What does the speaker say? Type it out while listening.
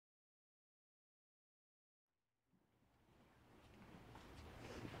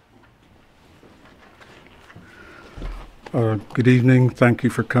Good evening. Thank you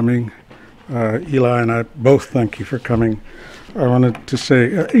for coming. Eli and I both thank you for coming. I wanted to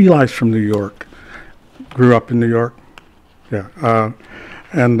say, Eli's from New York. Grew up in New York. Yeah.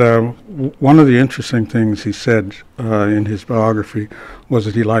 One of the interesting things he said in his biography was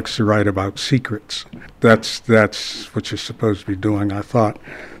that he likes to write about secrets. That's what you're supposed to be doing, I thought.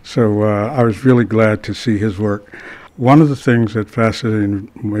 So I was really glad to see his work. One of the things that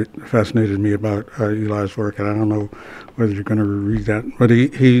fascinated me about Eli's work, and I don't know whether you're going to read that, but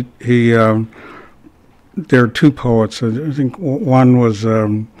there are two poets. I think one was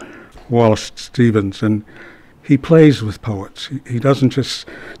Wallace Stevens, and he plays with poets. He doesn't just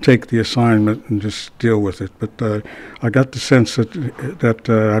take the assignment and just deal with it. But I got the sense that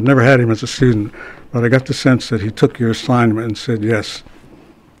I've never had him as a student, but I got the sense that he took your assignment and said yes.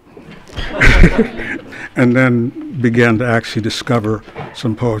 And then began to actually discover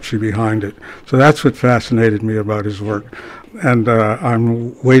some poetry behind it. So that's what fascinated me about his work. And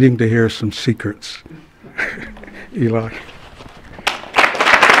I'm waiting to hear some secrets. Eli.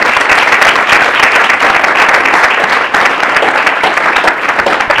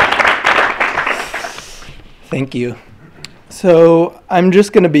 Thank you. So I'm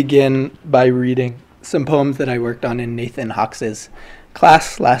just going to begin by reading some poems that I worked on in Nathan Hawks's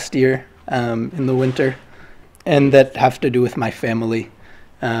class last year in the winter, and that have to do with my family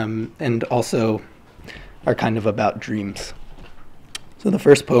and also are kind of about dreams. So the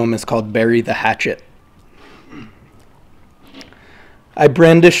first poem is called Bury the Hatchet. I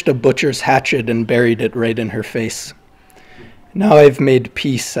brandished a butcher's hatchet and buried it right in her face. Now I've made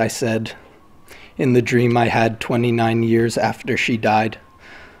peace, I said, in the dream I had 29 years after she died.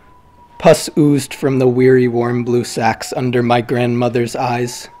 Pus oozed from the weary warm blue sacks under my grandmother's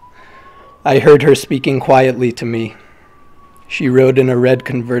eyes. I heard her speaking quietly to me. She rode in a red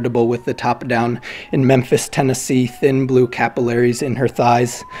convertible with the top down in Memphis, Tennessee, thin blue capillaries in her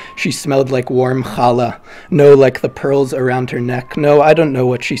thighs. She smelled like warm challah. No, like the pearls around her neck. No, I don't know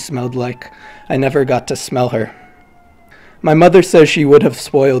what she smelled like. I never got to smell her. My mother says she would have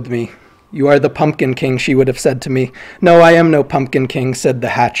spoiled me. You are the pumpkin king, she would have said to me. No, I am no pumpkin king, said the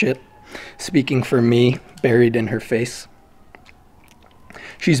hatchet, speaking for me, buried in her face.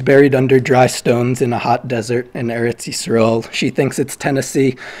 She's buried under dry stones in a hot desert in Eretz Yisrael. She thinks it's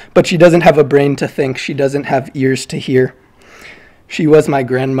Tennessee, but she doesn't have a brain to think. She doesn't have ears to hear. She was my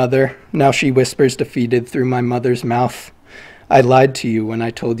grandmother. Now she whispers defeated through my mother's mouth. I lied to you when I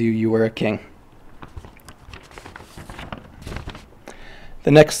told you you were a king.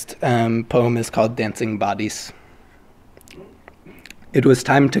 The next poem is called Dancing Bodies. It was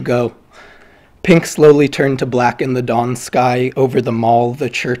time to go. Pink slowly turned to black in the dawn sky, over the mall,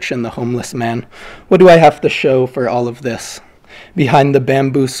 the church, and the homeless man. What do I have to show for all of this? Behind the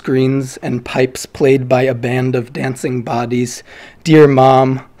bamboo screens and pipes played by a band of dancing bodies. Dear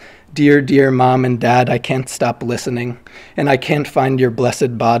mom, dear mom and dad, I can't stop listening, and I can't find your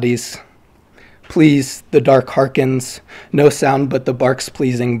blessed bodies. Please, the dark hearkens, no sound but the bark's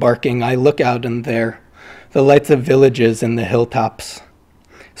pleasing barking. I look out and there, the lights of villages in the hilltops,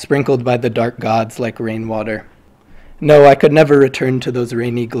 sprinkled by the dark gods like rainwater. No, I could never return to those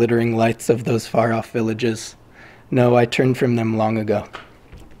rainy, glittering lights of those far-off villages. No, I turned from them long ago.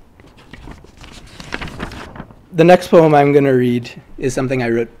 The next poem I'm going to read is something I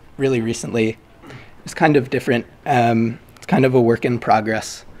wrote really recently. It's kind of different. It's kind of a work in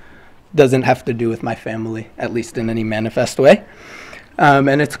progress. Doesn't have to do with my family, at least in any manifest way.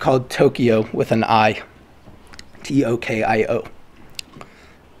 And it's called Tokyo with an I. Tokio.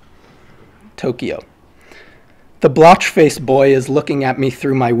 Tokyo. The blotch-faced boy is looking at me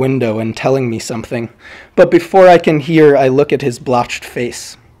through my window and telling me something, but before I can hear, I look at his blotched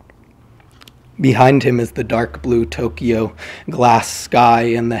face. Behind him is the dark blue Tokyo, glass sky,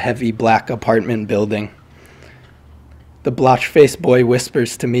 and the heavy black apartment building. The blotch-faced boy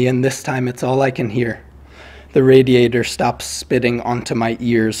whispers to me, and this time it's all I can hear. The radiator stops spitting onto my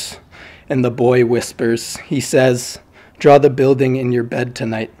ears, and the boy whispers. He says, "Draw the building in your bed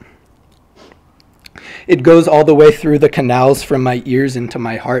tonight." It goes all the way through the canals from my ears into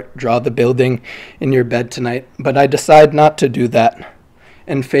my heart. Draw the building in your bed tonight. But I decide not to do that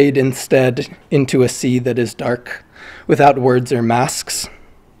and fade instead into a sea that is dark, without words or masks.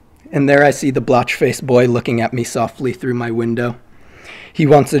 And there I see the blotch-faced boy looking at me softly through my window. He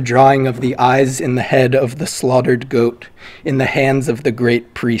wants a drawing of the eyes in the head of the slaughtered goat, in the hands of the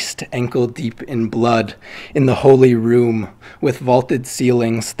great priest, ankle-deep in blood, in the holy room, with vaulted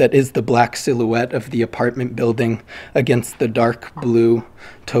ceilings that is the black silhouette of the apartment building against the dark blue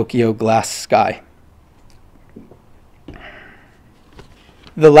Tokyo glass sky.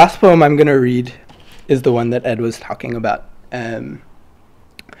 The last poem I'm going to read is the one that Ed was talking about. And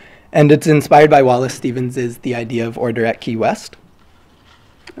it's inspired by Wallace Stevens' The Idea of Order at Key West.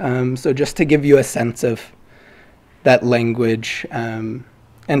 So just to give you a sense of that language, and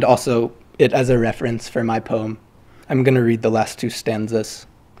also it as a reference for my poem, I'm going to read the last two stanzas.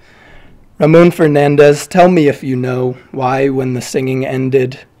 Ramon Fernandez, tell me if you know why, when the singing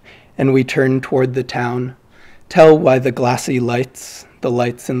ended and we turned toward the town, tell why the glassy lights, the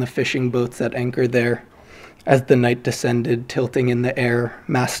lights in the fishing boats at anchor there, as the night descended, tilting in the air,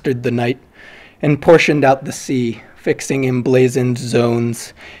 mastered the night, and portioned out the sea, fixing emblazoned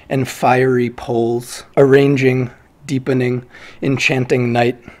zones and fiery poles, arranging, deepening, enchanting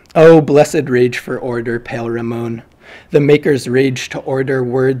night. Oh, blessed rage for order, pale Ramon, the maker's rage to order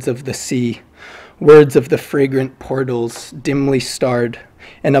words of the sea, words of the fragrant portals, dimly starred,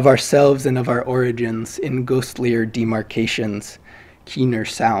 and of ourselves and of our origins in ghostlier demarcations, keener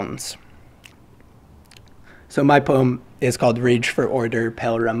sounds. So my poem is called Rage for Order,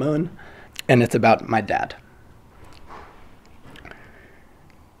 Pale Ramon, and it's about my dad.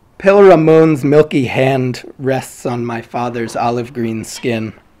 Pale Ramon's milky hand rests on my father's olive green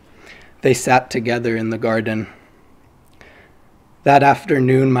skin. They sat together in the garden. That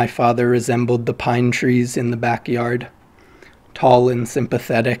afternoon, my father resembled the pine trees in the backyard, tall and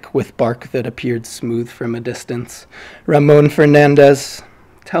sympathetic, with bark that appeared smooth from a distance. Ramon Fernandez,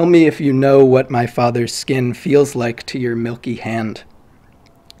 tell me if you know what my father's skin feels like to your milky hand.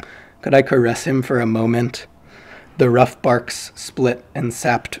 Could I caress him for a moment? The rough barks split and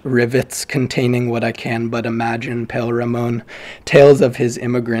sapped rivets containing what I can but imagine, pale Ramon, tales of his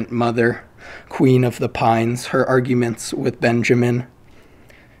immigrant mother, queen of the pines, her arguments with Benjamin,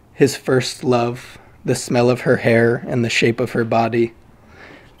 his first love, the smell of her hair and the shape of her body,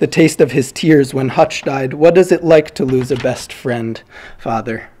 the taste of his tears when Hutch died. What is it like to lose a best friend,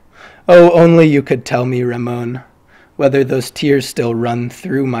 Father? Oh, only you could tell me, Ramon, whether those tears still run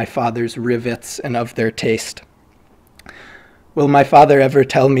through my father's rivets and of their taste. Will my father ever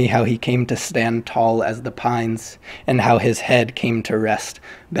tell me how he came to stand tall as the pines and how his head came to rest,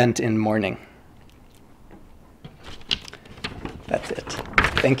 bent in mourning? That's it.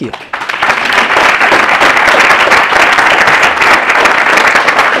 Thank you.